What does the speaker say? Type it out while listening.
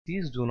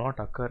These do not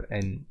occur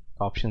in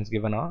options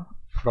given are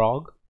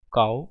frog,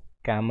 cow,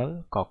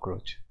 camel,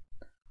 cockroach.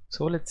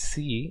 So let's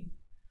see,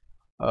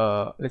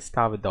 let's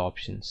start with the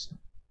options.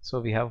 So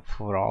we have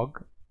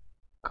frog,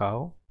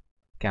 cow,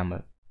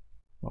 camel.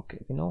 Okay,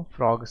 we know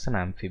frog is an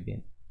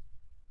amphibian.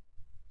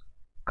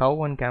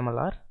 Cow and camel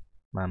are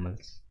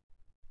mammals.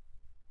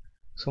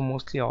 So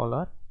mostly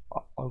all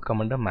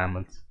come under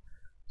mammals.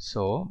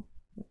 So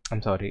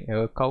I'm sorry,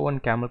 cow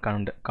and camel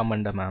come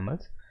under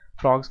mammals.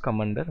 Frogs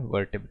come under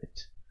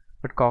vertebrates.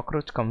 But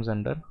cockroach comes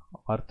under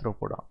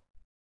arthropoda.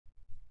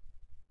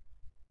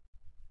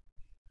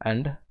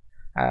 And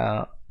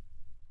the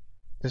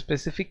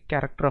specific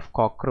character of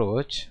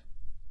cockroach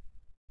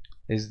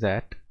is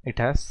that it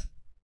has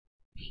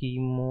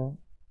hemolymph.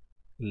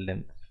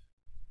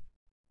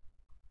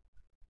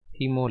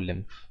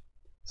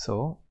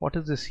 So what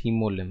is this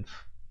hemolymph?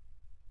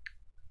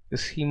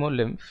 This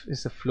hemolymph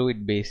is a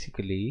fluid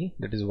basically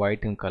that is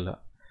white in color.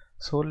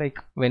 So like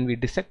when we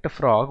dissect a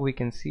frog, we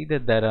can see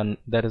that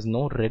there is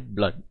no red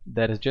blood.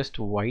 There is just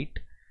white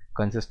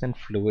consistent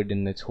fluid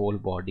in its whole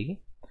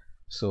body.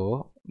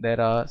 So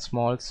there are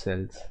small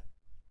cells.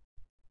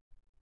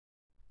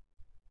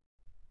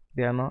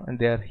 They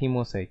are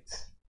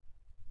hemocytes.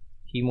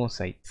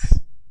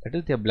 That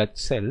is, they are blood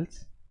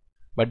cells,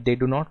 but they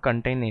do not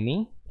contain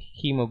any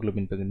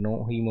hemoglobin pigment,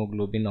 no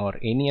hemoglobin or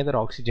any other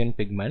oxygen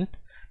pigment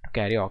to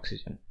carry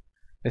oxygen.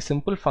 The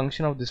simple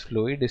function of this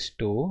fluid is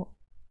to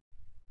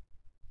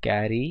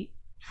carry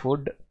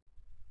food,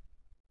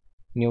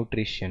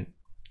 nutrition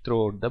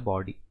throughout the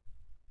body.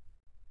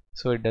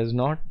 So it does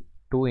not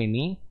do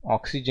any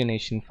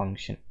oxygenation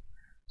function.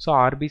 So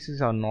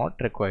RBCs are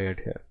not required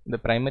here. The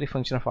primary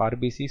function of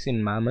RBCs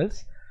in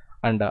mammals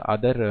and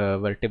other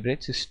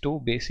vertebrates is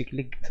to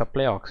basically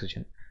supply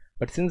oxygen.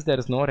 But since there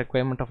is no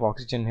requirement of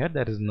oxygen here,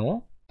 there is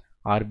no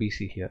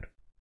RBC here.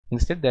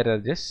 Instead, there are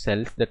just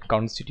cells that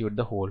constitute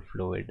the whole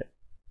fluid.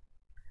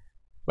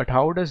 But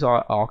how does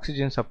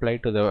oxygen supply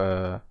to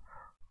the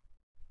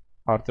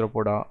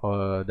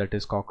arthropoda, that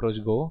is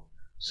cockroach, go?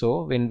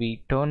 So when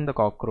we turn the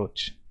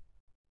cockroach,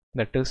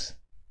 that is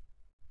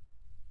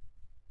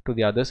to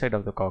the other side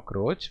of the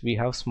cockroach, we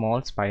have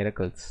small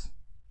spiracles,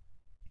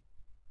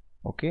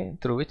 okay,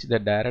 through which the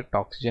direct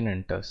oxygen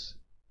enters,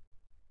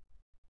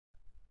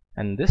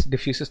 and this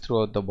diffuses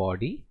throughout the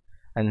body,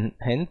 and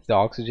hence the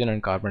oxygen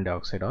and carbon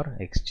dioxide are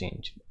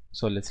exchanged.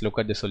 So let's look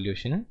at the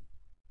solution.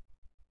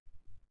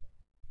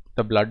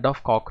 The blood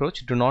of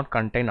cockroach do not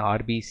contain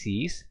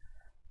RBCs,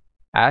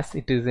 as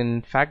it is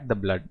in fact the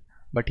blood,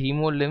 but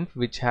hemolymph,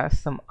 which has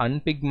some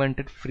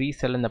unpigmented free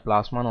cell in the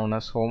plasma known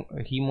as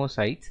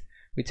hemocytes,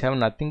 which have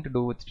nothing to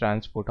do with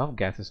transport of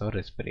gases or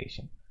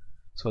respiration.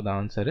 So the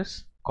answer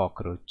is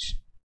cockroach.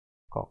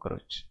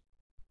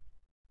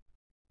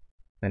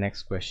 The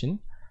next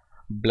question,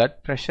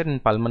 blood pressure in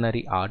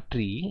pulmonary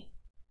artery,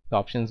 the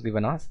options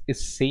given us,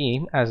 is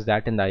same as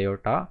that in the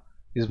aorta,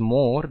 is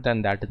more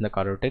than that in the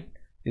carotid,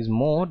 is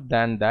more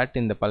than that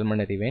in the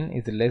pulmonary vein,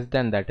 is less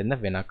than that in the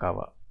vena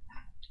cava.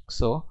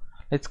 So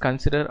let's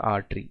consider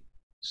artery.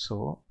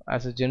 So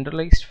as a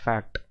generalized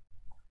fact,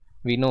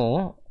 we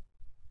know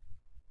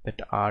that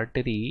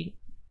artery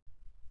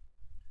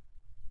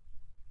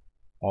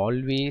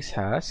always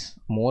has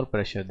more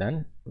pressure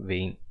than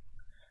vein.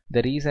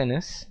 The reason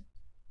is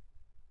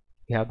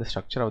we have the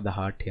structure of the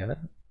heart here.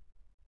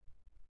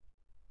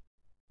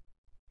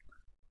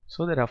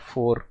 So there are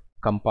 4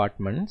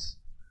 compartments.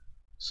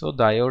 So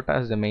the aorta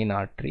is the main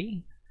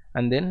artery,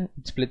 and then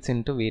it splits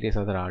into various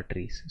other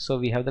arteries. So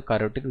we have the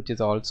carotid, which is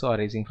also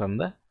arising from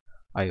the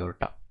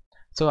aorta.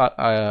 So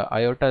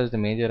aorta is the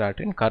major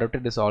artery and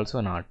carotid is also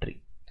an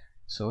artery.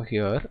 So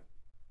here,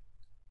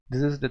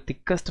 this is the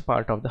thickest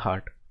part of the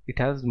heart. It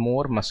has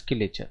more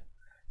musculature.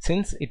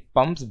 Since it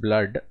pumps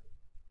blood,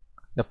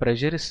 the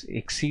pressure is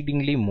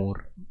exceedingly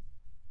more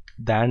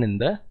than in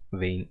the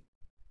vein.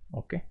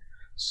 Okay,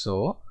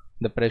 so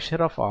the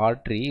pressure of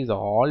artery is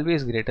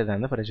always greater than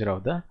the pressure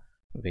of the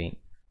vein.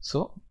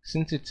 So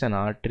since it's an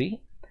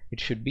artery, it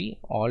should be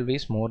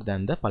always more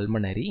than the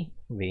pulmonary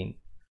vein.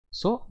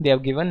 So they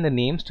have given the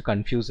names to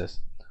confuse us.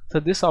 So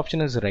this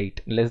option is right,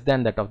 less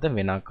than that of the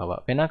vena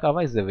cava. Vena cava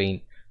is the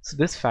vein. So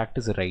this fact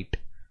is right.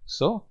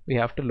 So we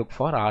have to look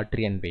for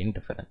artery and vein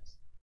difference.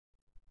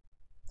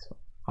 So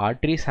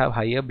arteries have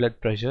higher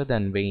blood pressure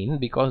than vein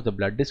because the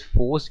blood is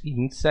forced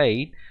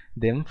inside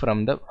them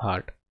from the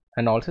heart,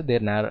 and also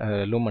their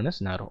lumen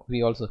is narrow.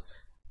 We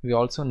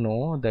also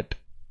know that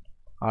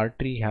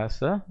artery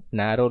has a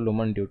narrow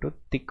lumen due to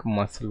thick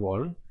muscle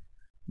wall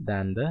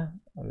than the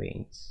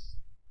veins.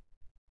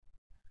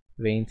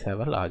 Veins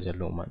have a larger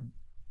lumen.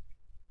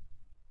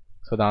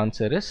 So the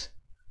answer is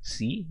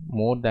C,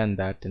 more than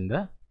that in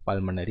the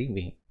pulmonary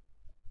vein.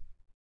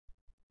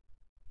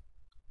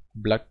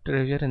 Blood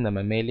pressure in the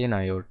mammalian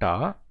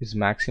aorta is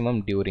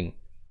maximum during.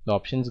 The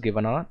options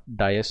given are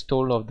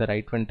diastole of the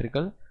right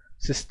ventricle,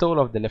 systole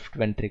of the left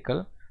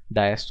ventricle,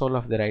 diastole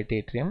of the right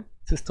atrium,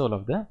 systole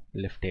of the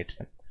left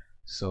atrium.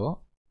 So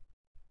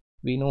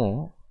we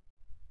know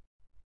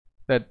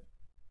that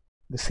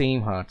the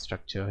same heart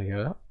structure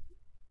here.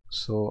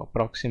 So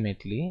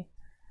approximately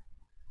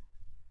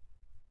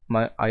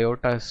my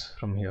aorta is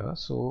from here.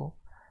 So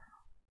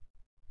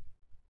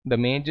the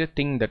major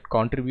thing that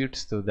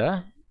contributes to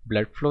the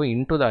blood flow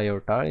into the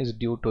aorta is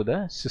due to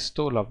the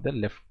systole of the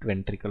left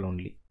ventricle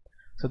only.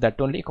 So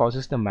that only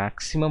causes the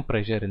maximum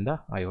pressure in the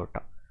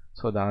aorta.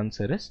 So the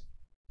answer is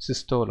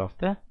systole of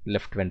the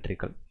left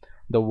ventricle.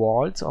 The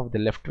walls of the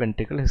left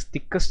ventricle is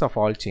thickest of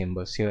all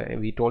chambers. Here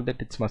we told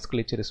that its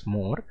musculature is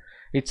more.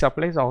 It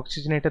supplies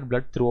oxygenated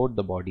blood throughout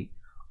the body.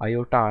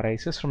 Aorta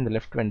arises from the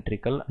left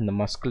ventricle and the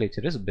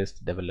musculature is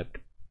best developed.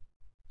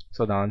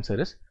 So the answer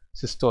is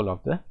systole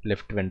of the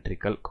left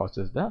ventricle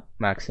causes the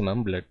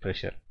maximum blood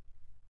pressure.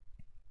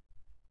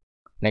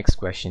 Next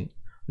question.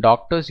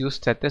 Doctors use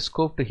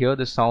stethoscope to hear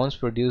the sounds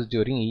produced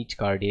during each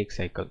cardiac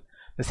cycle.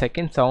 The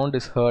second sound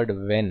is heard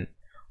when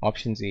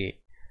options A.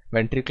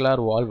 Ventricular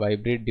wall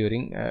vibrate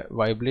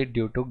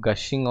due to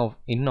gushing of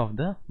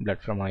the blood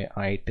from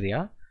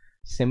atria.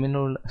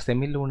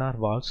 Semilunar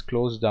valves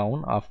close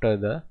down after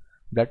the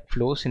blood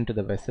flows into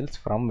the vessels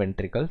from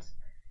ventricles.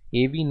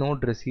 AV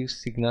node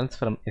receives signals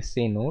from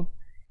SA node.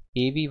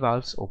 AV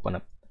valves open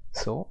up.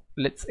 So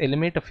let's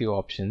eliminate a few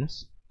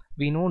options.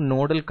 We know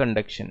nodal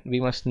conduction. We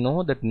must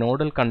know that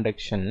nodal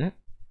conduction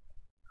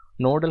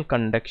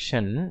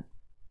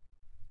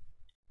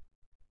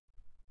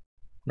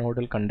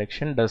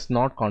does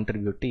not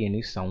contribute to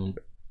any sound.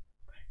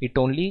 It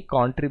only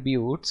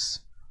contributes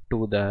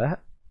to the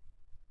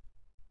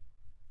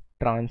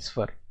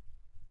transfer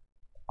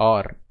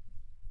or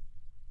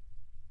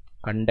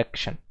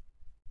conduction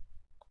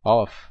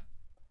of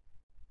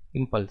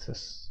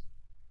impulses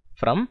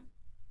from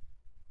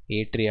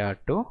atria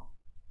to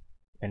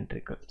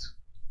ventricles.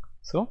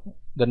 So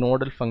the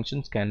nodal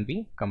functions can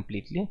be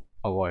completely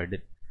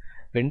avoided.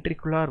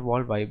 Ventricular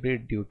wall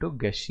vibrate due to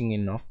gushing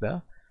in of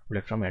the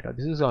blood from atria.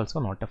 This is also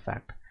not a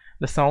fact.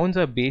 The sounds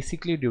are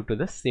basically due to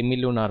the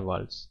semilunar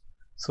valves.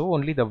 So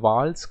only the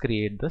valves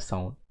create the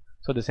sound.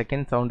 So the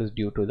second sound is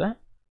due to the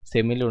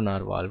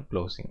semilunar valve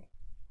closing.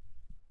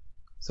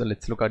 So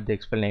let's look at the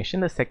explanation.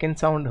 The second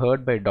sound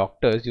heard by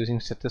doctors using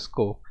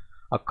stethoscope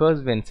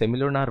occurs when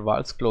semilunar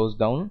valves close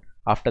down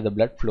after the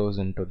blood flows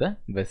into the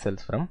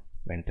vessels from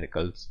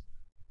ventricles.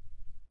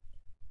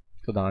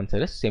 So the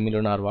answer is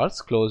semilunar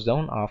valves close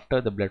down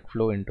after the blood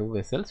flow into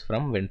vessels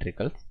from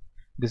ventricles.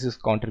 This is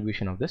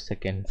contribution of the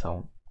second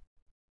sound.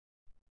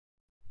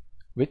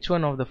 Which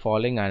one of the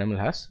following animal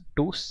has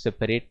two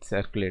separate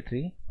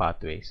circulatory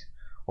pathways?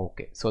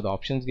 Okay, so the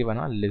options given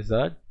are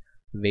lizard,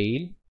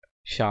 whale,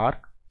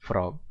 shark,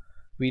 frog.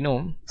 We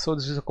know, so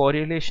this is a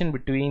correlation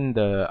between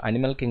the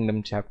animal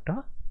kingdom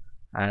chapter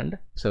and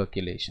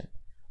circulation.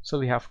 So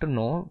we have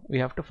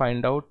to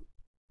find out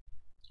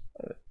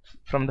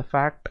from the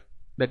fact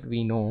that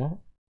we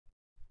know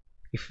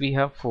if we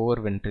have four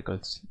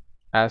ventricles,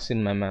 as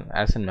in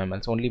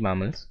mammals, only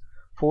mammals,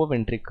 four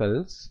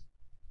ventricles,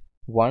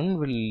 one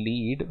will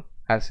lead,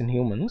 as in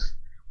humans,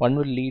 one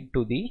will lead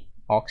to the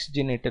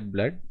oxygenated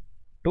blood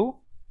to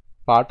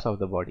parts of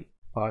the body,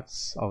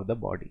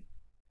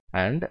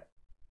 and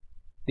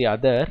the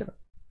other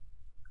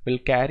will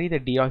carry the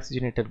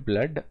deoxygenated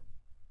blood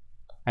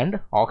and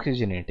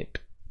oxygenate it.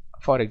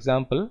 For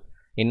example,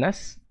 in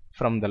us,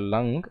 from the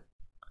lung,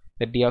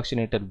 the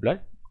deoxygenated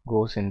blood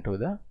goes into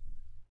the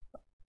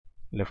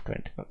left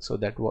ventricle. So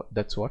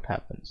that's what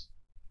happens.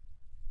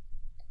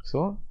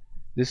 So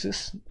this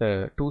is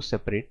the two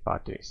separate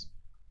pathways.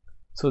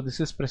 So this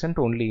is present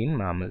only in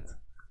mammals.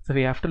 So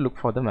we have to look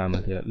for the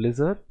mammal here.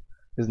 Lizard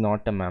is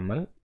not a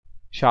mammal.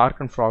 Shark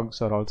and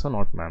frogs are also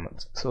not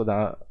mammals. So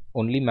the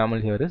only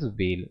mammal here is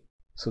whale.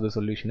 So the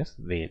solution is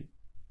whale.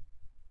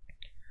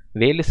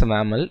 Whale is a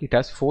mammal. It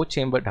has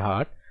four-chambered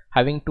heart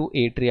having two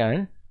atria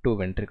and two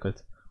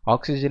ventricles.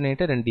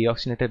 Oxygenated and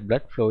deoxygenated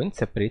blood flow in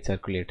separate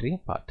circulatory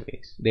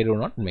pathways. They do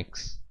not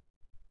mix.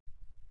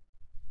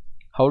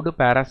 How do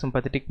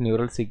parasympathetic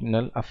neural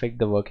signal affect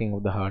the working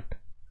of the heart?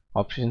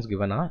 Options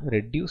given are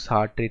reduce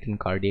heart rate and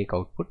cardiac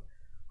output.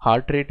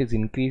 Heart rate is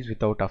increased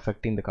without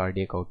affecting the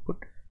cardiac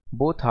output.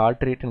 Both heart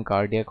rate and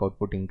cardiac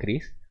output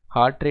increase.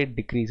 Heart rate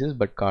decreases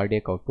but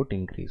cardiac output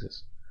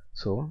increases.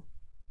 So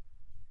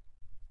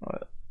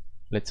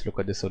let's look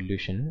at the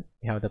solution.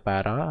 We have the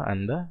para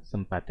and the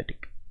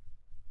sympathetic.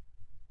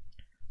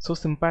 So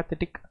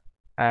sympathetic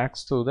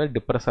acts through the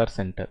depressor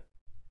center.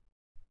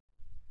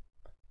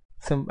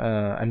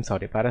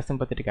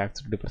 Parasympathetic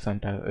acts through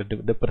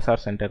depressor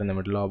center in the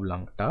middle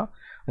oblongata,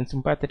 and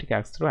sympathetic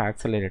acts through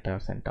accelerator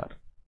center.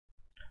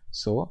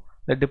 So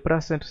the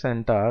depressor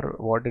center,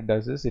 what it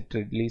does is it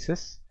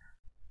releases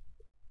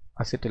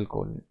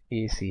acetylcholine,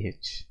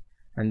 ACH,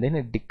 and then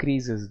it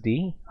decreases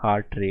the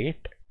heart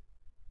rate,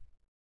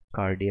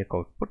 cardiac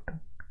output,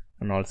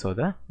 and also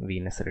the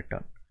venous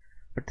return.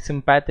 But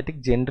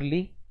sympathetic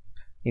generally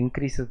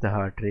increases the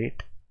heart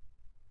rate,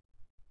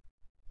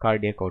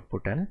 cardiac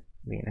output, and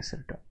venous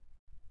return.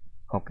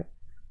 Okay,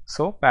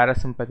 so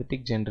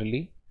parasympathetic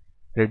generally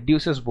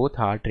reduces both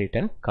heart rate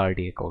and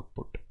cardiac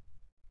output.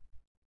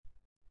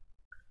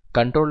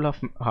 Control of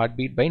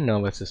heartbeat by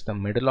nervous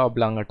system. Medulla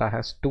oblongata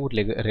has two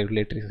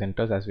regulatory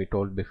centers, as we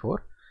told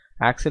before.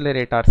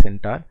 accelerator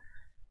center.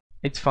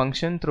 Its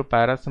function through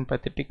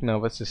parasympathetic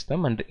nervous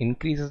system and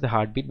increases the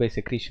heartbeat by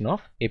secretion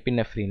of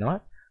epinephrine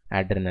or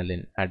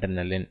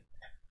adrenaline.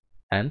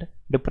 And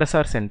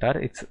depressor center,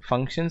 its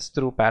functions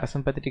through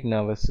parasympathetic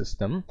nervous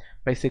system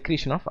by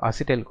secretion of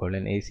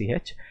acetylcholine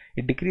ACH.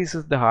 It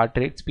decreases the heart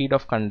rate, speed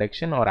of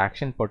conduction or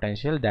action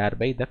potential,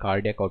 thereby the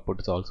cardiac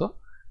output is also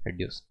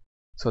reduced.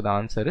 So the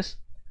answer is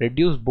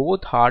reduce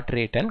both heart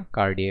rate and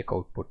cardiac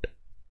output.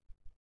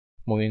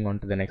 Moving on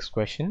to the next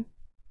question.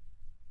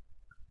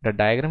 The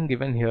diagram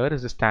given here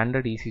is the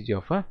standard ECG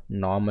of a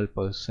normal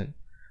person.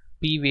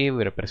 P wave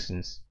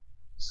represents.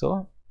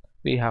 So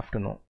we have to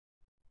know.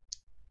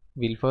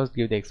 We'll first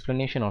give the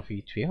explanation of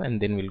each wave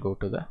and then we'll go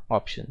to the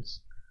options.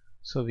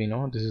 So we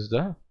know this is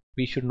the,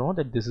 we should know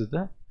that this is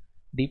the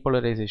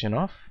depolarization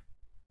of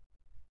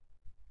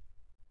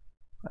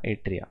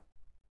atria.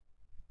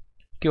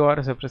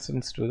 QRS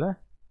represents to the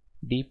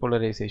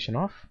depolarization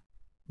of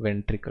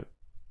ventricle.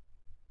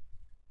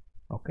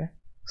 Okay,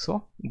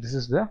 so this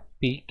is the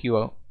P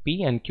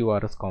and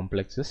QRS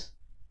complexes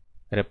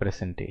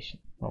representation.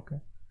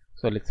 Okay,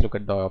 so let's look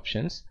at the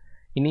options.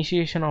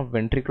 Initiation of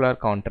ventricular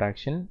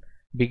contraction,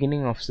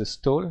 beginning of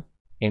systole,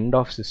 end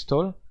of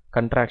systole,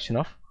 contraction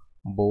of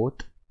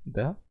both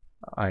the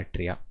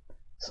atria.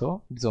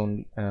 So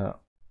zone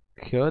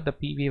here the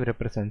P wave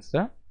represents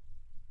the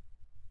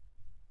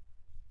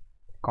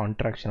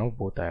contraction of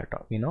both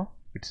aorta. You know,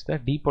 it's the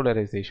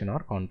depolarization or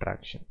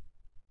contraction.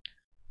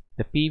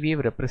 The P wave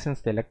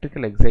represents the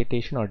electrical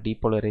excitation or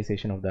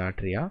depolarization of the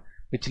atria,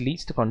 which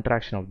leads to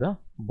contraction of the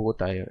both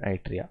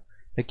atria.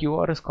 The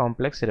QRS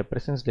complex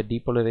represents the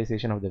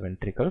depolarization of the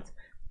ventricles,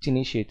 which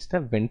initiates the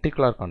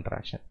ventricular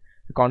contraction.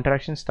 The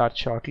contraction starts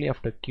shortly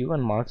after Q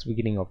and marks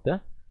beginning of the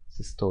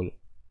systole.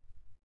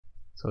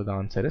 So the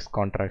answer is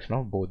contraction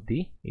of both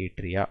the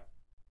atria.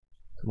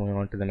 So moving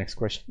on to the next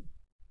question.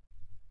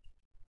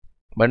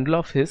 Bundle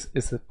of His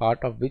is a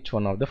part of which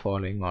one of the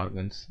following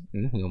organs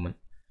in human?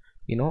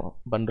 You know,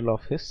 bundle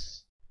of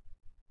His.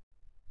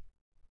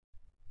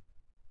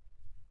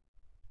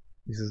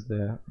 This is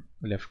the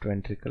left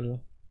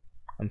ventricle.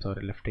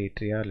 Left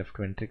atria, left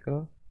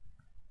ventricle,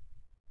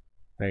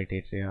 right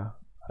atria,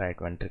 right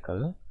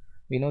ventricle.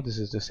 We know this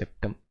is the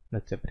septum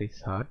that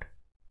separates heart,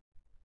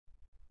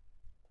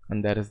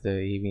 and there is the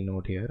AV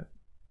node here,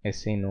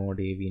 SA node,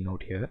 AV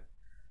node here,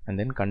 and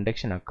then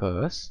conduction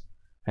occurs,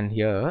 and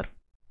here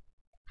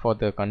for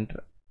the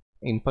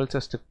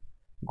impulses to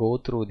go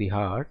through the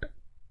heart,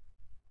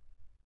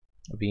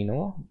 we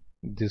know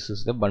this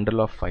is the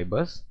bundle of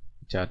fibers,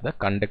 which are the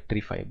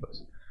conductory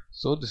fibers.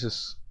 So this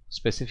is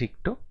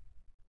specific to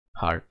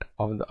heart.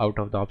 Out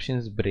of the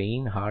options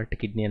brain, heart,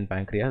 kidney and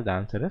pancreas, the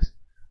answer is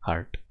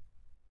heart.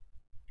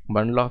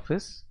 Bundle of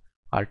His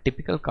are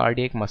typical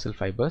cardiac muscle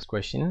fibers.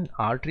 Question: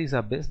 arteries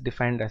are best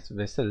defined as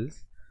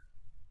vessels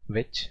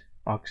which,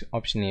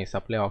 option A,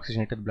 supply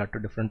oxygenated blood to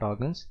different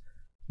organs,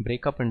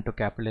 break up into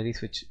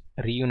capillaries which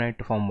reunite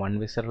to form one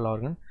visceral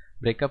organ,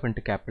 break up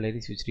into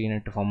capillaries which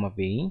reunite to form a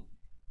vein,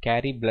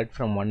 carry blood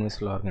from one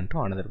visceral organ to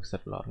another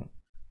visceral organ.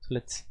 So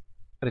let's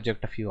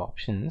reject a few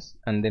options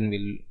and then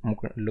we'll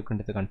look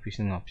into the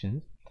confusing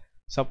options.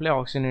 Supply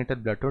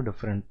oxygenated blood to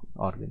different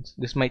organs.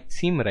 This might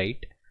seem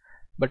right,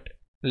 but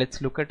let's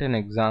look at an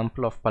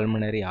example of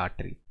pulmonary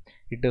artery.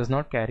 It does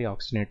not carry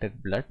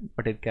oxygenated blood,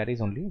 but it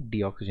carries only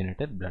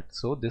deoxygenated blood.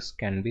 So this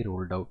can be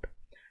ruled out.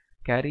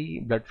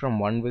 Carry blood from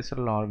one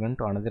visceral organ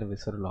to another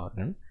visceral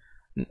organ.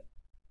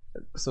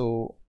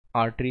 So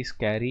arteries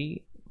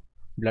carry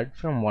blood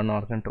from one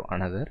organ to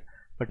another,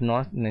 but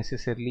not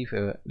necessarily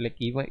like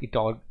even it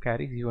all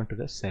carries even to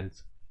the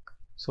cells.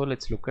 So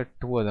let's look at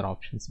two other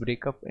options.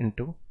 Break up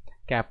into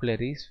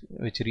capillaries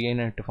which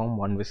reunite to form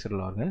one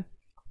visceral organ,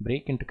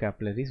 break into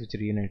capillaries which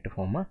reunite to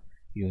form a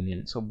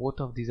union. So both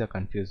of these are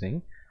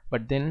confusing,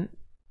 but then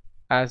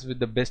as with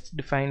the best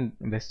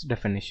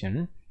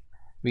definition,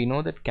 we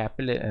know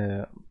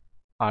that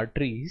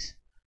arteries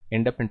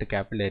end up into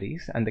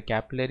capillaries, and the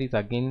capillaries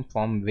again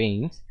form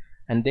veins,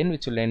 and then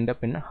which will end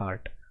up in a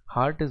heart.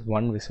 Heart is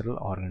one visceral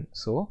organ,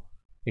 so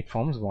it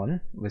forms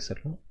one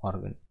visceral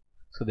organ.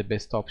 So the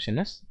best option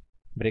is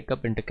break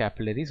up into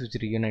capillaries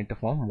which reunite to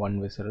form one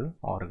visceral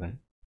organ.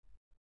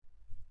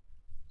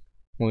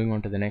 Moving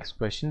on to the next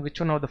question. Which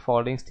one of the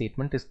following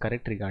statement is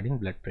correct regarding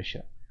blood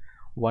pressure?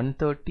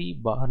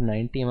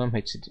 130/90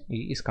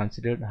 mmHg is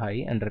considered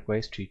high and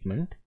requires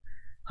treatment.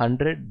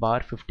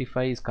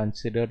 100/55 is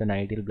considered an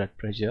ideal blood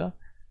pressure.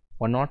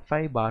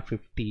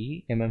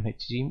 105/50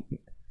 mmHg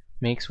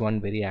makes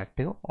one very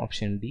active.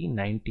 Option D.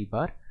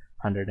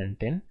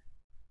 90/110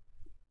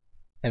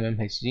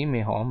 mmHg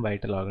may harm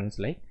vital organs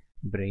like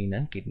brain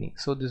and kidney.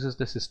 So this is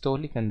the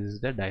systolic and this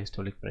is the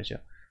diastolic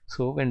pressure.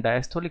 So when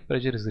diastolic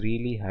pressure is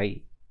really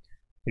high,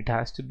 it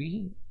has to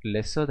be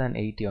lesser than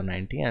 80 or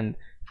 90, and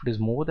if it is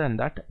more than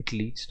that, it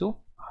leads to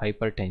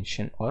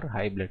hypertension or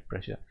high blood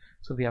pressure.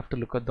 So we have to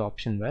look at the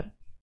option where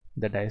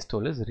the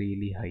diastole is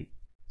really high.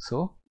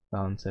 So the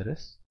answer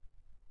is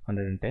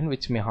 110,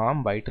 which may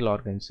harm vital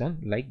organs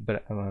like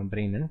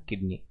brain and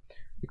kidney,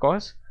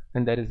 because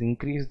when there is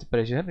increased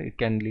pressure, it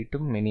can lead to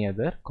many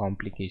other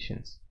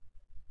complications.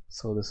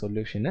 So the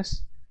solution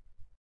is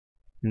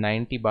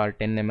 90/10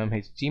 mm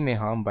Hg may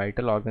harm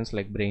vital organs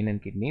like brain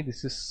and kidney.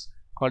 This is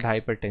called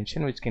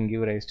hypertension, which can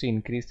give rise to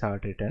increased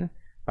heart rate and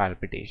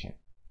palpitation.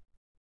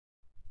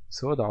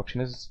 So the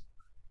option is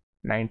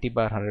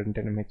 90/110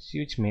 mm,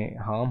 which may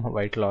harm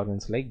vital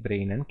organs like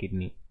brain and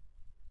kidney.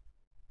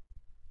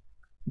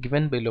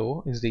 Given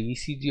below is the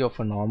ECG of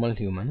a normal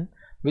human,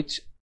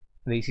 which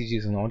the ECG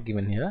is not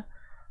given here.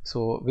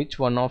 So which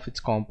one of its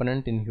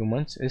component in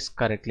humans is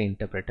correctly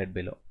interpreted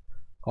below?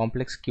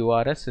 Complex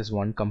QRS is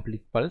 1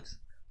 complete pulse.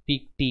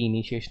 Peak T,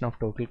 initiation of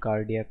total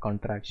cardiac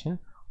contraction.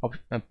 Of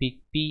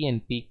peak P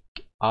and peak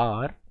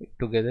R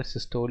together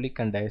systolic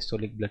and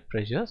diastolic blood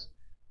pressures.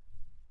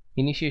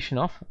 Initiation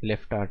of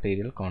left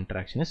arterial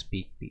contraction is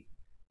peak P.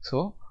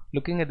 So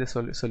looking at the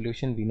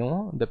solution, we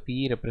know the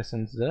P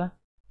represents the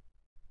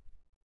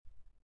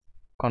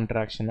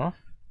contraction of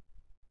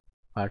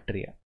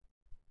arteria.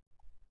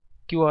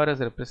 QRS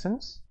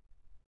represents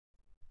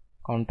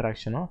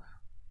contraction of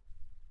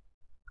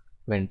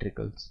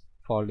ventricles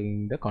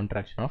following the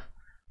contraction of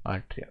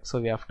arteria.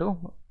 So we have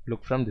to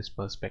look from this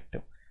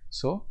perspective.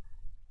 So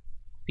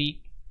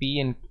P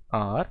and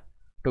R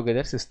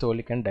together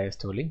systolic and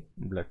diastolic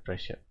blood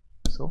pressure.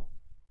 So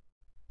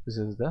this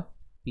is the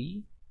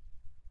P,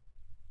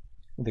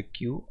 the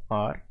Q,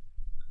 R,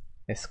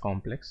 S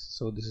complex.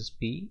 So this is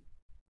P,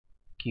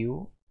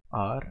 Q,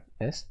 R,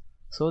 S.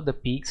 So the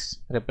peaks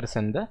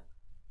represent the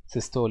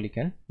systolic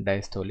and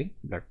diastolic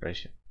blood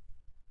pressure.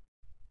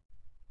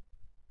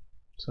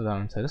 So the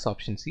answer is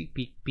option C,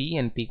 peak P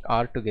and peak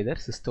R together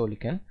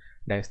systolic and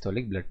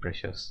diastolic blood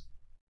pressures.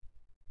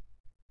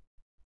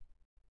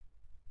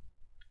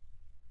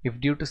 If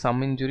due to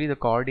some injury the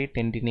chordae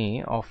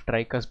tendineae of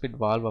tricuspid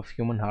valve of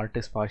human heart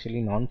is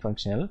partially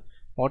non-functional,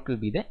 what will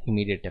be the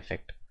immediate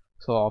effect?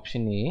 So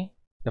option A,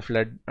 the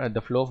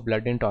flow of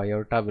blood into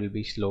aorta will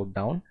be slowed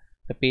down,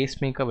 the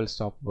pacemaker will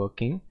stop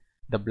working,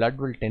 the blood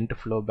will tend to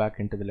flow back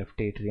into the left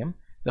atrium,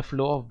 the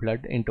flow of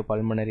blood into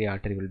pulmonary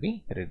artery will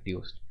be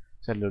reduced.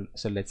 So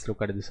let's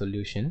look at the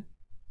solution.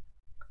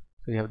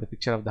 So we have the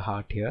picture of the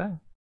heart here.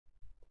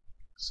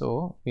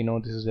 So we know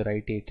this is the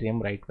right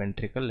atrium, right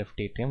ventricle, left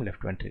atrium,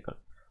 left ventricle.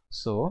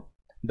 So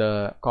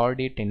the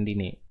chordae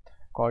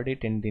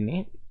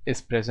tendineae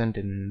is present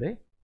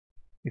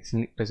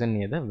present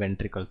near the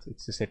ventricles.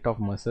 It's a set of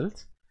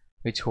muscles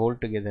which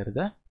hold together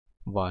the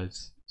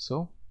valves.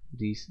 So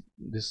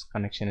this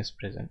connection is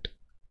present.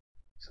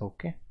 So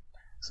okay.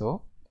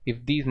 So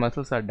if these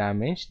muscles are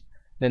damaged,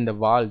 then the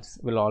valves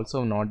will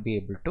also not be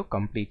able to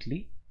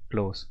completely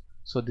close.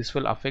 So this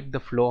will affect the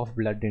flow of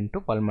blood into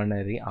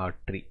pulmonary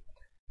artery.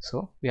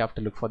 So we have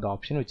to look for the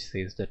option which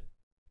says that.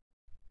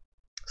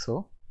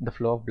 So the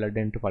flow of blood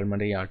into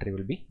pulmonary artery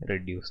will be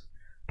reduced.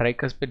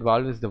 Tricuspid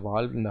valve is the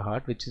valve in the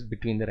heart which is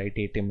between the right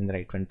atrium and the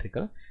right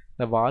ventricle.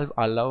 The valve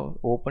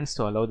opens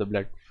to allow the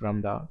blood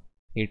from the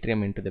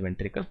atrium into the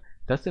ventricle.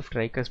 Thus, if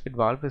tricuspid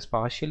valve is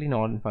partially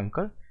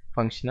non-functional,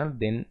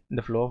 then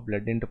the flow of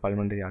blood into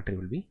pulmonary artery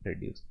will be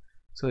reduced.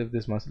 So if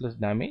this muscle is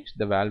damaged,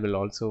 the valve will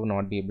also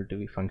not be able to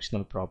be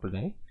functional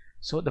properly.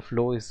 So the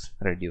flow is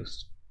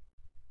reduced.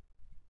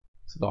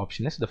 So the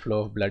option is the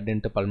flow of blood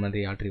into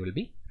pulmonary artery will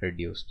be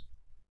reduced.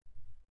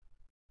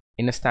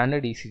 In a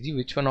standard ECG,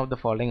 which one of the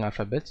following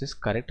alphabets is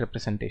correct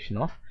representation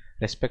of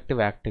respective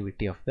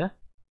activity of the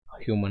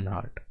human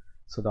heart?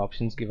 So the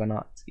options given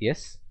are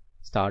S,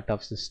 start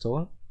of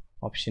systole,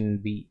 option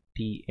B,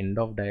 T, end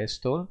of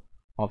diastole,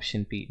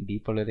 option P,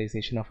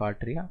 depolarization of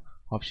arteria,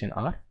 option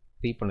R,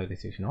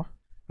 repolarization of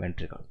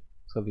ventricle.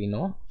 So we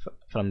know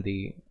from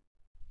the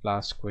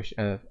last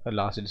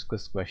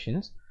discussed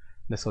questions,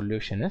 the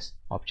solution is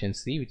option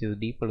C, which is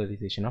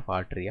depolarization of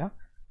arteria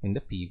in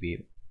the P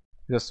wave.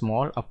 It's a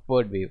small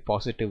upward wave,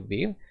 positive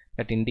wave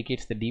that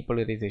indicates the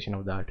depolarization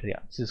of the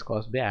arteria. This is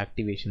caused by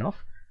activation of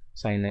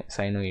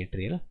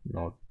sinoatrial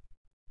node.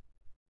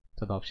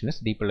 So the option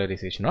is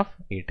depolarization of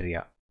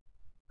atria.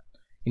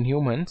 In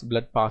humans,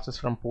 blood passes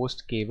from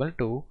post-caval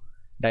to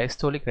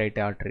diastolic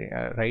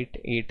right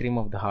atrium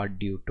of the heart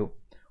due to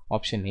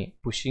option A,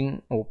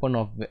 pushing open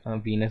of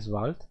venous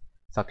valves,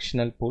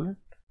 suctional pull,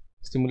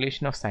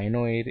 stimulation of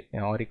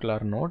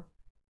sinoauricular node,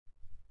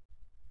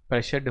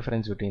 pressure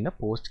difference between the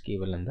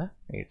post-caval and the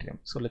atrium.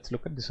 So let's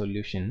look at the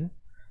solution.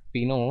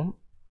 We know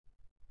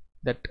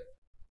that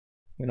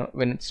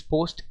when it's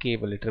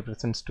post-caval, it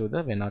represents to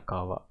the vena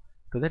cava,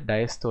 to the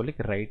diastolic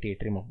right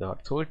atrium of the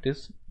heart. So it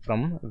is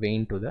from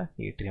vein to the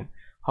atrium.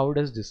 How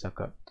does this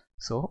occur?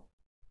 So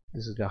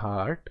this is the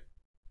heart.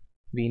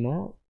 We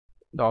know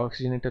the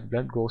oxygenated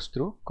blood goes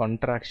through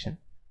contraction,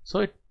 so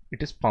it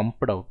is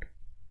pumped out.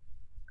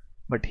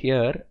 But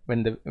here,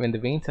 when the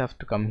veins have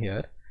to come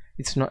here,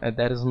 it's not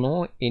there is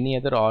no any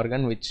other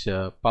organ which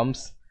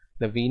pumps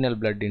the venal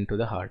blood into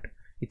the heart.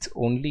 It's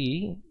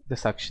only the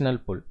suctional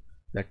pull.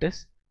 That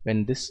is,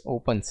 when this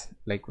opens,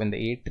 like when the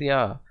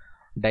atria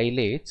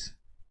dilates,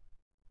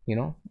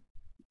 the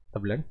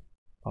blood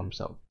pumps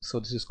out. So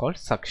this is called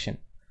suction.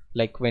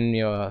 Like when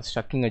you're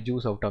sucking a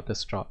juice out of the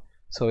straw.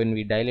 So when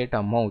we dilate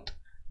our mouth,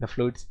 the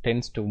fluid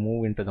tends to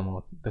move into the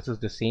mouth. This is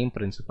the same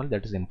principle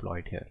that is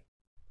employed here.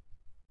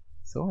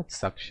 So it's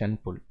suction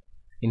pull.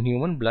 In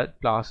human, blood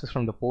passes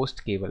from the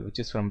post cable, which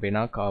is from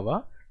vena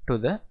cava, to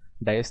the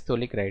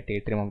diastolic right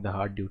atrium of the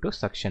heart due to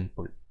suction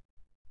pull.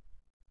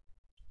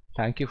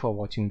 Thank you for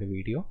watching the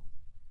video.